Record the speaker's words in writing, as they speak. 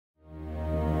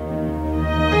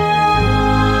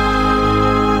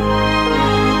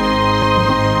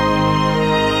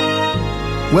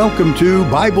Welcome to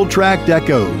Bible Tract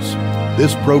Echoes.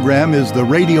 This program is the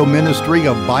radio ministry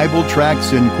of Bible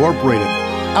Tracts Incorporated.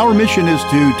 Our mission is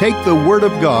to take the Word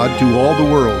of God to all the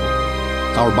world.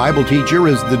 Our Bible teacher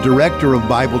is the director of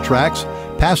Bible Tracts,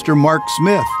 Pastor Mark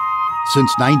Smith.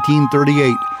 Since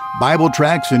 1938, Bible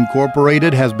Tracts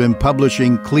Incorporated has been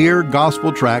publishing clear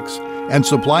gospel tracts and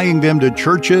supplying them to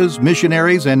churches,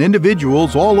 missionaries, and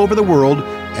individuals all over the world,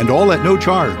 and all at no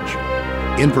charge.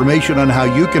 Information on how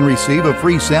you can receive a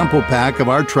free sample pack of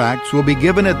our tracts will be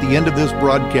given at the end of this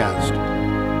broadcast.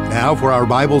 Now for our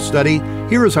Bible study,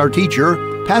 here is our teacher,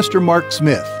 Pastor Mark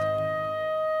Smith.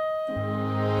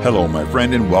 Hello, my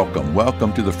friend, and welcome.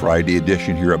 Welcome to the Friday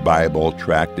edition here at Bible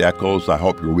Tract Echoes. I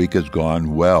hope your week has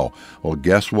gone well. Well,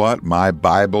 guess what? My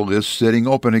Bible is sitting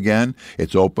open again.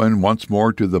 It's open once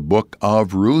more to the book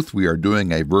of Ruth. We are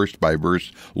doing a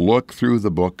verse-by-verse look through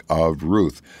the book of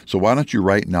Ruth. So why don't you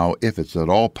right now, if it's at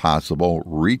all possible,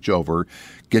 reach over,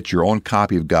 get your own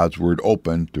copy of God's Word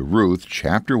open to Ruth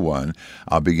chapter 1.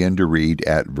 I'll begin to read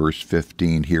at verse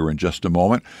 15 here in just a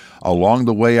moment. Along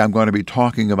the way, I'm going to be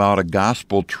talking about a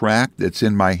gospel tract that's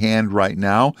in my hand right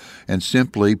now, and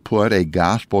simply put, a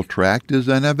gospel tract is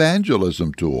an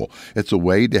evangelism tool. It's a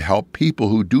way to help people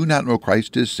who do not know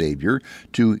Christ as Savior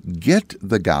to get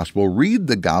the gospel, read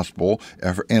the gospel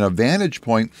in a vantage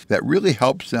point that really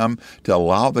helps them to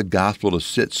allow the gospel to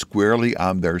sit squarely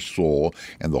on their soul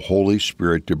and the Holy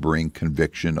Spirit to bring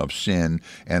conviction of sin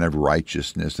and of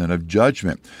righteousness and of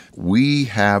judgment. We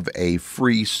have a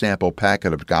free sample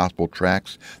packet of gospel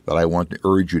tracts that I want to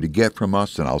urge you to get from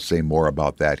us, and I'll say more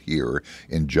about that here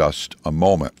in just a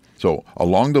moment. So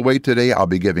along the way today, I'll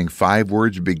be giving 5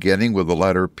 words beginning with the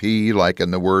letter P, like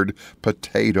in the word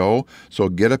potato. So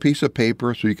get a piece of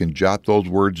paper so you can jot those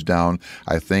words down.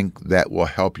 I think that will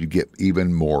help you get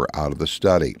even more out of the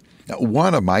study. Now,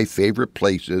 one of my favorite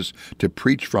places to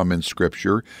preach from in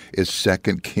Scripture is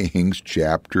 2 Kings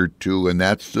chapter 2, and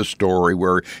that's the story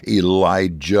where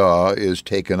Elijah is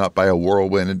taken up by a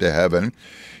whirlwind into heaven.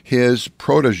 His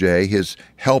protege, his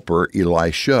helper,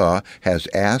 Elisha, has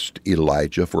asked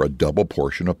Elijah for a double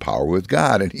portion of power with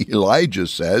God, and Elijah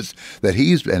says that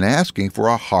he's been asking for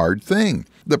a hard thing.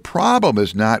 The problem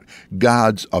is not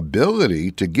God's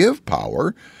ability to give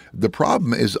power. The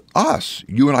problem is us,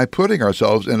 you and I, putting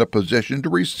ourselves in a position to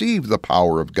receive the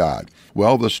power of God.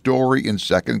 Well, the story in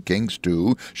 2 Kings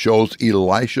 2 shows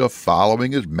Elisha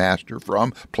following his master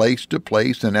from place to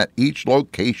place, and at each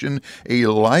location,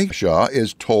 Elisha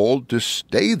is told to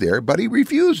stay there, but he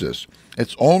refuses.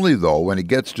 It's only, though, when he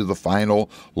gets to the final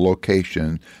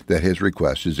location that his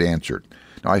request is answered.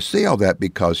 Now, I say all that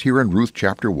because here in Ruth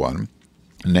chapter 1,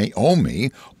 Naomi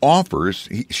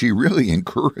she really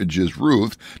encourages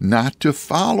Ruth not to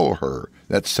follow her.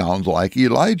 That sounds like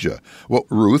Elijah. Well,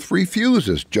 Ruth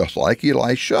refuses, just like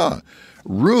Elisha.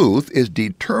 Ruth is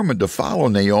determined to follow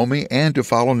Naomi and to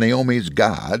follow Naomi's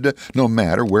God, no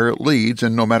matter where it leads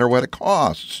and no matter what it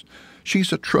costs.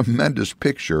 She's a tremendous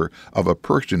picture of a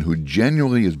person who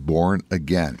genuinely is born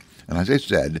again. And as I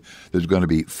said, there's going to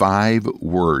be 5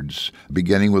 words,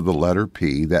 beginning with the letter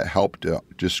P, that help to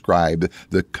describe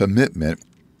the commitment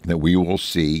that we will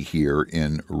see here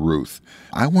in Ruth.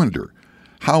 I wonder,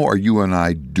 how are you and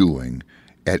I doing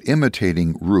at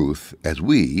imitating Ruth as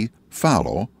we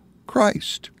follow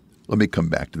Christ? Let me come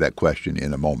back to that question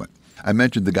in a moment. I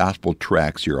mentioned the gospel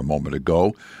tracts here a moment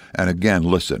ago. And again,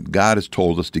 listen, God has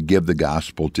told us to give the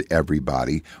gospel to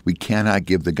everybody. We cannot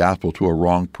give the gospel to a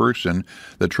wrong person.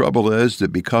 The trouble is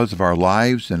that because of our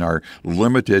lives and our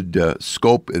limited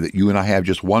scope, that you and I have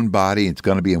just one body, and it's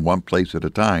going to be in one place at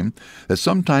a time, that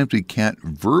sometimes we can't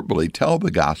verbally tell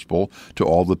the gospel to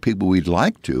all the people we'd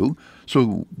like to.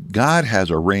 So God has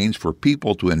arranged for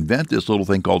people to invent this little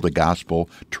thing called the gospel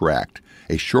tract,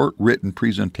 a short written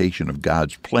presentation of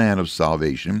God's plan of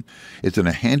salvation. It's in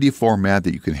a handy format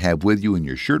that you can have with you in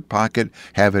your shirt pocket,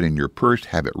 have it in your purse,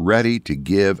 have it ready to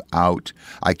give out.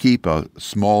 I keep a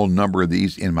small number of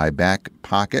these in my back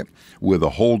pocket with a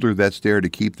holder that's there to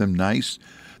keep them nice.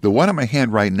 The one in my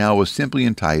hand right now is simply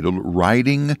entitled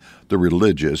Riding the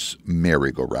Religious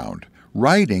Merry-Go-Round.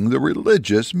 Riding the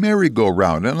religious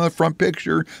merry-go-round. And on the front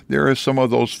picture, there are some of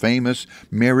those famous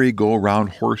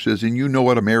merry-go-round horses, and you know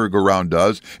what a merry-go-round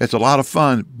does. It's a lot of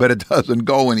fun, but it doesn't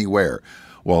go anywhere.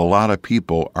 Well, a lot of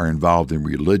people are involved in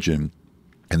religion,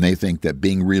 and they think that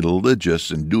being religious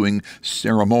and doing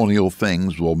ceremonial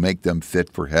things will make them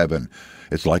fit for heaven.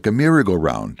 It's like a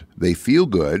merry-go-round. They feel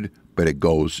good, but it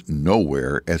goes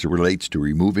nowhere as it relates to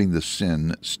removing the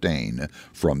sin stain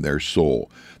from their soul.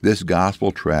 This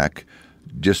gospel tract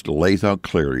just lays out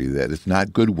clearly that it's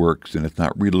not good works and it's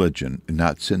not religion and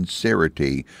not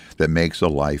sincerity that makes a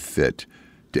life fit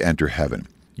to enter heaven.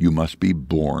 You must be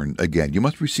born again. You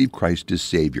must receive Christ as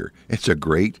Savior. It's a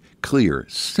great, clear,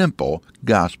 simple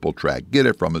gospel tract. Get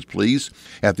it from us, please.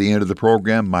 At the end of the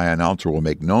program, my announcer will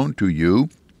make known to you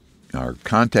our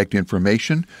contact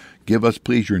information. Give us,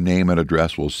 please, your name and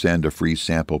address. We'll send a free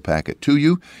sample packet to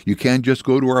you. You can just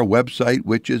go to our website,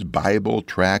 which is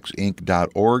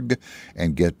BibleTractsInc.org,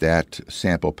 and get that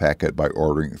sample packet by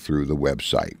ordering through the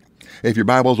website. If your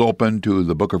Bible's open to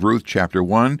the book of Ruth, chapter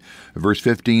 1, verse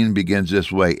 15 begins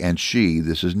this way, "And she,"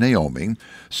 this is Naomi,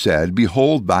 "said,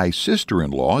 Behold, thy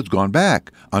sister-in-law is gone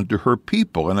back unto her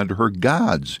people and unto her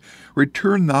gods.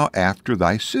 Return thou after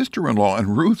thy sister-in-law.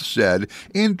 And Ruth said,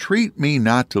 Entreat me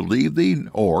not to leave thee,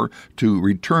 or to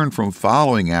return from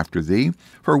following after thee.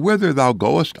 For whither thou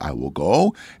goest, I will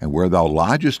go, and where thou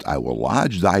lodgest, I will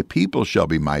lodge. Thy people shall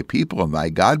be my people, and thy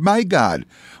God my God.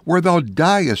 Where thou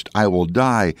diest, I will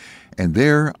die, and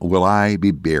there will I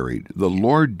be buried. The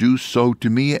Lord do so to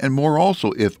me, and more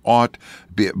also, if aught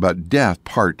but death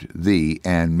part thee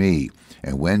and me."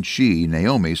 And when she,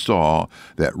 Naomi, saw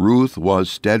that Ruth was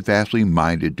steadfastly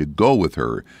minded to go with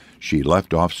her, she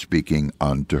left off speaking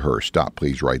unto her. Stop,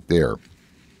 please, right there.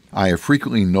 I have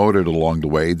frequently noted along the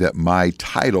way that my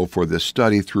title for this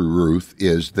study through Ruth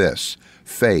is this: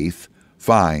 Faith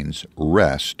Finds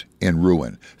Rest in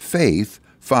Ruin. Faith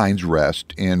finds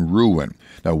rest in ruin.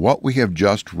 Now, what we have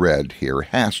just read here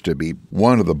has to be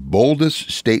one of the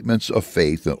boldest statements of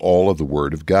faith in all of the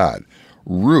Word of God.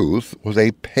 Ruth was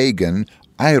a pagan,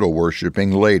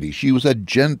 idol-worshiping lady. She was a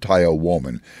Gentile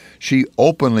woman. She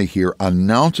openly here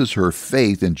announces her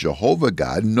faith in Jehovah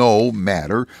God no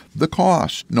matter the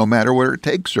cost, no matter where it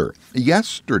takes her.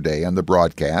 Yesterday on the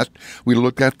broadcast, we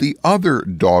looked at the other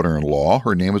daughter-in-law.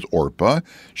 Her name is Orpah.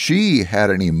 She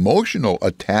had an emotional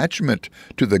attachment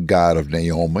to the God of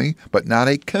Naomi, but not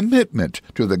a commitment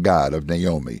to the God of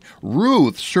Naomi.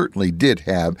 Ruth certainly did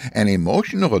have an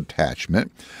emotional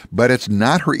attachment, but it's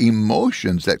not her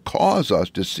emotions that cause us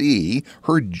to see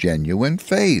her genuine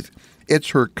faith.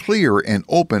 It's her clear and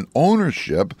open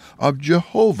ownership of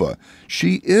Jehovah.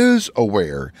 She is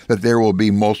aware that there will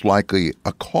be most likely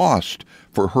a cost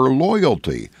for her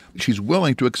loyalty. She's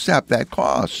willing to accept that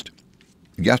cost.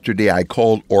 Yesterday I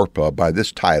called Orpah by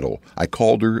this title. I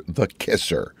called her the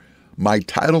Kisser. My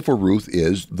title for Ruth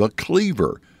is the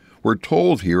Cleaver. We're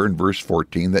told here in verse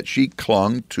 14 that she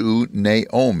clung to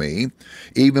Naomi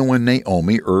even when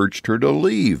Naomi urged her to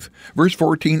leave. Verse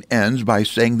 14 ends by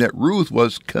saying that Ruth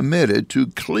was committed to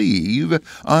cleave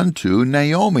unto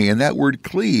Naomi, and that word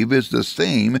cleave is the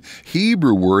same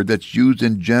Hebrew word that's used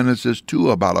in Genesis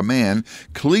 2 about a man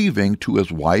cleaving to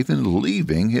his wife and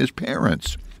leaving his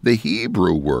parents. The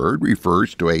Hebrew word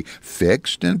refers to a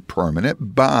fixed and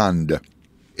permanent bond.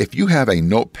 If you have a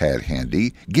notepad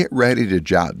handy, get ready to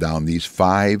jot down these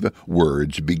 5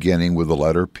 words beginning with the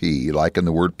letter P, like in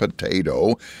the word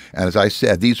potato. And as I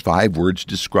said, these 5 words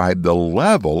describe the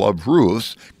level of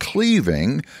Ruth's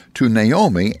cleaving to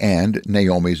Naomi and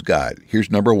Naomi's God. Here's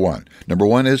number 1. Number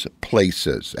 1 is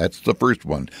places. That's the first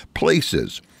one.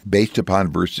 Places. Based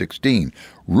upon verse 16,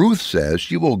 Ruth says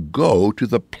she will go to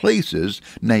the places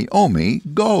Naomi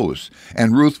goes,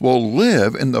 and Ruth will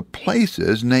live in the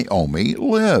places Naomi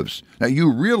lives. Now,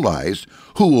 you realize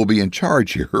who will be in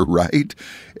charge here, right?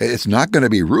 It's not going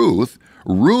to be Ruth.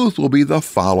 Ruth will be the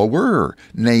follower.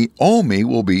 Naomi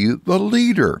will be the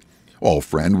leader. Well,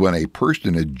 friend, when a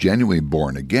person is genuinely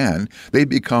born again, they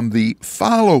become the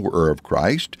follower of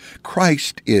Christ.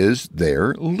 Christ is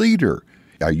their leader.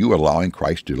 Are you allowing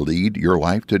Christ to lead your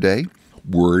life today?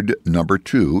 Word number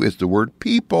 2 is the word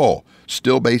people,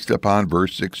 still based upon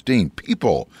verse 16.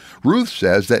 People. Ruth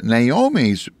says that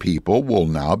Naomi's people will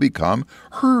now become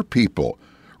her people.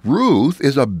 Ruth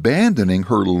is abandoning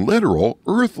her literal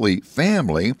earthly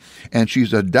family, and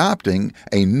she's adopting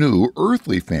a new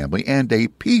earthly family and a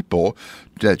people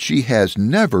that she has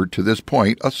never to this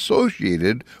point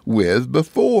associated with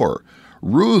before.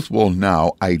 Ruth will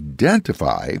now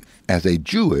identify as a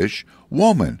Jewish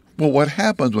woman. Well, what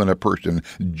happens when a person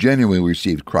genuinely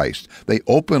receives Christ? They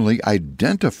openly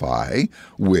identify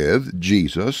with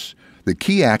Jesus. The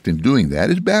key act in doing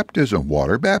that is baptism,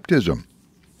 water baptism.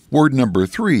 Word number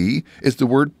 3 is the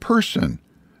word person,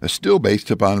 still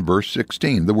based upon verse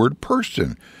 16, the word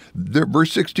person.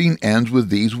 Verse 16 ends with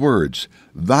these words,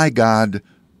 Thy God,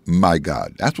 my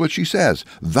God. That's what she says.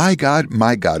 Thy God,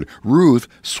 my God. Ruth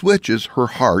switches her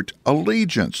heart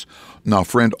allegiance. Now,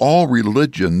 friend, all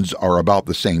religions are about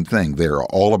the same thing. They are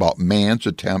all about man's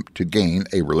attempt to gain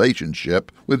a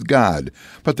relationship with God.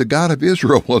 But the God of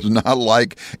Israel was not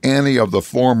like any of the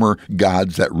former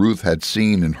gods that Ruth had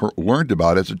seen and learned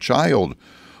about as a child.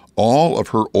 All of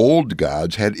her old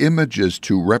gods had images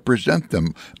to represent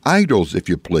them, idols, if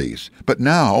you please. But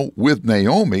now, with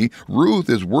Naomi, Ruth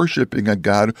is worshiping a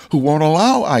God who won't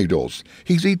allow idols.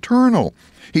 He's eternal.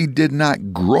 He did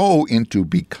not grow into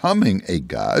becoming a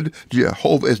god.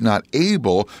 Jehovah is not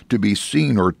able to be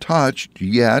seen or touched,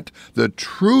 yet the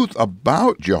truth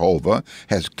about Jehovah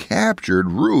has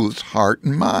captured Ruth's heart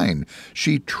and mind.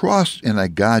 She trusts in a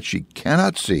God she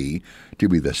cannot see to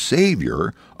be the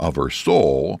Savior of her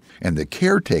soul and the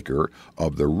caretaker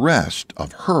of the rest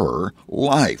of her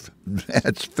life.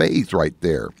 That's faith right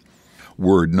there.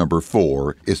 Word number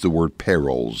 4 is the word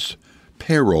perils.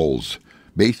 Perils,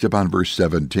 based upon verse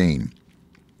 17.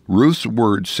 Ruth's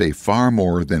words say far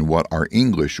more than what our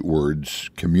English words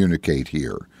communicate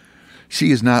here.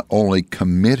 She is not only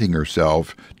committing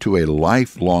herself to a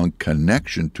lifelong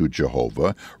connection to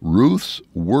Jehovah, Ruth's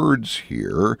words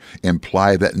here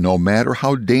imply that no matter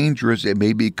how dangerous it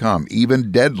may become,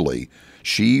 even deadly,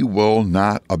 she will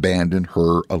not abandon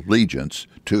her allegiance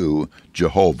to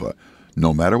Jehovah.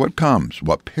 No matter what comes,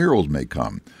 what perils may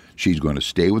come, she's going to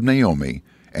stay with Naomi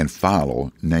and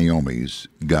follow Naomi's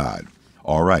God.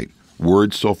 All right.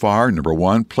 Words so far, number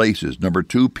 1, places. Number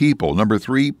 2, people. Number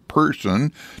 3,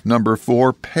 person. Number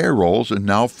 4, perils. And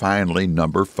now finally,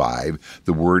 number 5,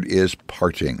 the word is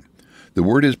parting. The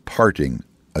word is parting,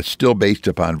 still based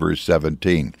upon verse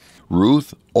 17.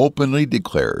 Ruth openly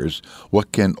declares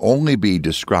what can only be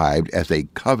described as a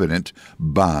covenant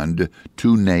bond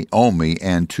to Naomi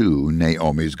and to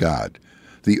Naomi's God.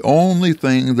 The only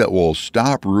thing that will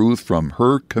stop Ruth from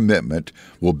her commitment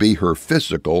will be her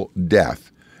physical death.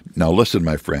 Now listen,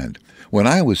 my friend. When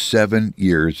I was 7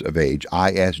 years of age,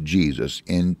 I asked Jesus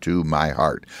into my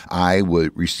heart. I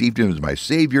received him as my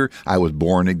Savior. I was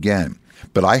born again.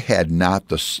 But I had not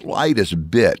the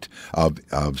slightest bit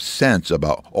of sense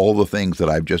about all the things that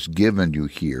I've just given you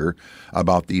here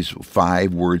about these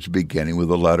 5 words beginning with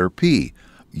the letter P.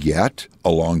 Yet,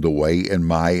 along the way in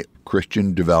my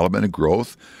Christian development and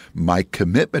growth, my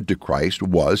commitment to Christ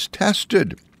was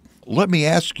tested. Let me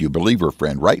ask you, believer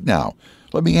friend, right now,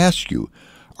 let me ask you,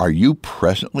 are you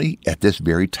presently at this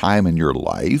very time in your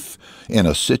life in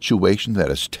a situation that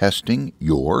is testing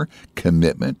your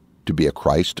commitment to be a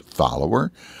Christ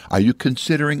follower? Are you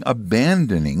considering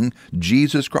abandoning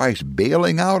Jesus Christ,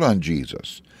 bailing out on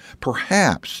Jesus?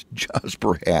 Perhaps, just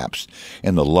perhaps,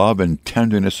 in the love and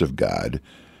tenderness of God,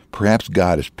 perhaps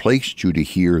God has placed you to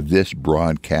hear this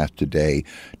broadcast today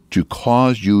to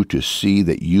cause you to see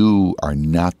that you are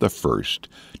not the first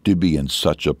to be in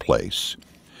such a place.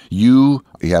 You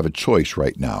have a choice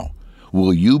right now.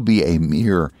 Will you be a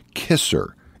mere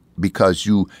kisser? Because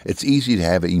it's easy to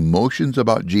have emotions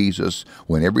about Jesus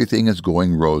when everything is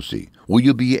going rosy. Will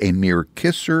you be a mere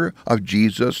kisser of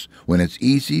Jesus when it's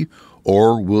easy?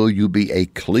 Or will you be a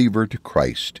cleaver to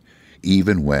Christ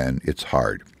even when it's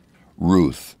hard?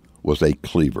 Ruth was a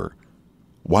cleaver.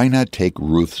 Why not take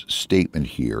Ruth's statement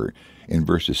here in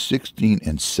verses 16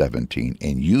 and 17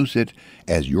 and use it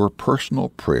as your personal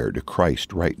prayer to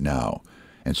Christ right now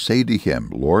and say to him,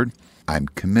 Lord, I'm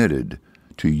committed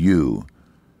to you.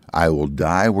 I will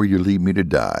die where you lead me to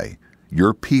die.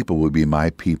 Your people will be my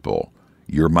people.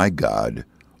 You're my God.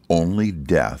 Only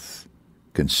death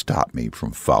can stop me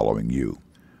from following you.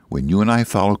 When you and I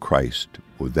follow Christ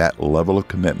with that level of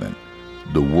commitment,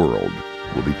 the world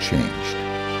will be changed.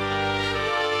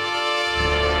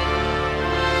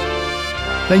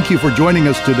 Thank you for joining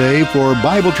us today for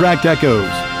Bible Tract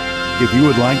Echoes. If you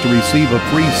would like to receive a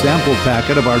free sample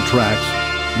packet of our tracts,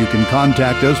 you can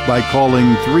contact us by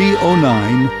calling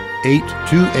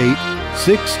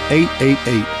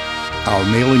 309-828-6888. Our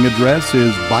mailing address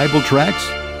is Bible Tracts,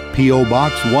 P.O.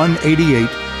 Box 188,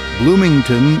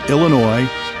 Bloomington, Illinois,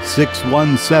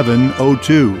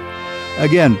 61702.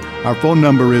 Again, our phone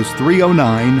number is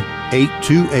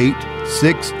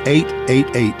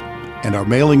 309-828-6888, and our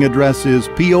mailing address is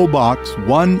P.O. Box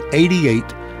 188,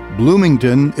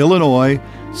 Bloomington, Illinois,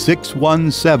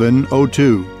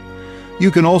 61702.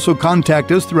 You can also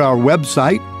contact us through our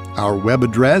website. Our web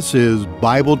address is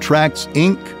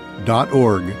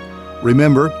BibleTractsInc.org.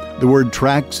 Remember, the word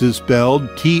tracts is spelled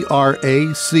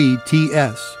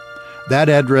Tracts. That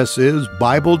address is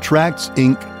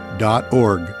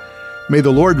BibleTractsInc.org. May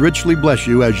the Lord richly bless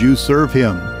you as you serve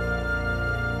Him.